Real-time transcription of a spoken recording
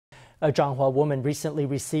A Changhua woman recently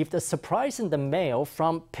received a surprise in the mail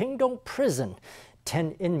from Pingtung Prison.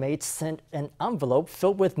 10 inmates sent an envelope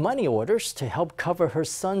filled with money orders to help cover her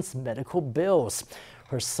son's medical bills.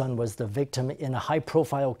 Her son was the victim in a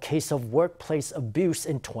high-profile case of workplace abuse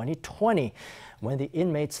in 2020. When the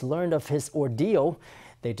inmates learned of his ordeal,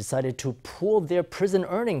 they decided to pool their prison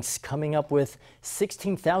earnings, coming up with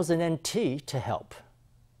 16,000 NT to help.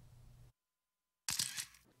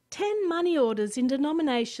 10 money orders in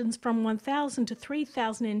denominations from 1,000 to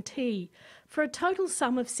 3,000 NT for a total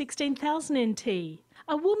sum of 16,000 NT.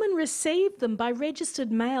 A woman received them by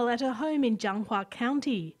registered mail at her home in Changhua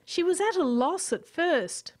County. She was at a loss at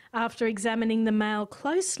first. After examining the mail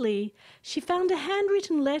closely, she found a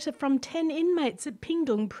handwritten letter from 10 inmates at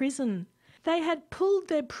Pingtung Prison. They had pooled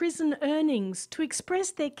their prison earnings to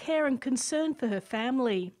express their care and concern for her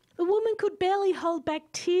family. The woman could barely hold back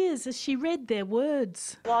tears as she read their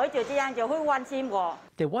words.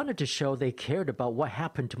 They wanted to show they cared about what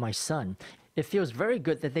happened to my son. It feels very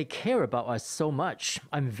good that they care about us so much.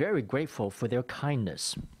 I'm very grateful for their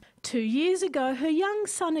kindness. 2 years ago, her young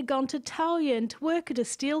son had gone to Taoyuan to work at a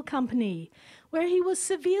steel company, where he was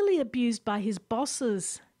severely abused by his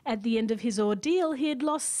bosses. At the end of his ordeal, he had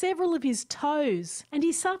lost several of his toes, and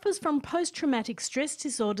he suffers from post-traumatic stress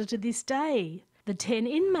disorder to this day. The 10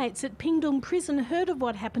 inmates at Pingtung Prison heard of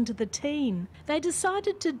what happened to the teen. They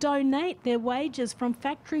decided to donate their wages from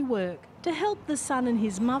factory work to help the son and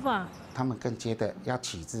his mother.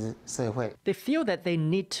 They feel that they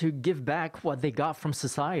need to give back what they got from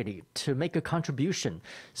society, to make a contribution.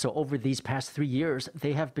 So over these past 3 years,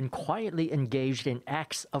 they have been quietly engaged in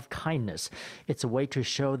acts of kindness. It's a way to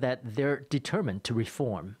show that they're determined to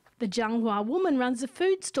reform. The Changhua woman runs a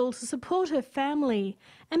food stall to support her family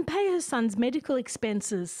and pay her son's medical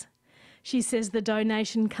expenses. She says the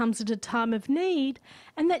donation comes at a time of need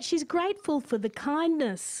and that she's grateful for the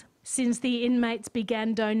kindness. Since the inmates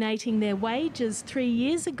began donating their wages 3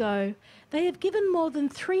 years ago, they have given more than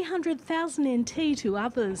 300,000 NT to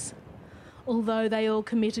others. Although they all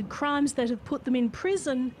committed crimes that have put them in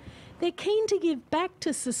prison, they're keen to give back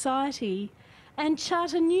to society and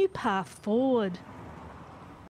chart a new path forward.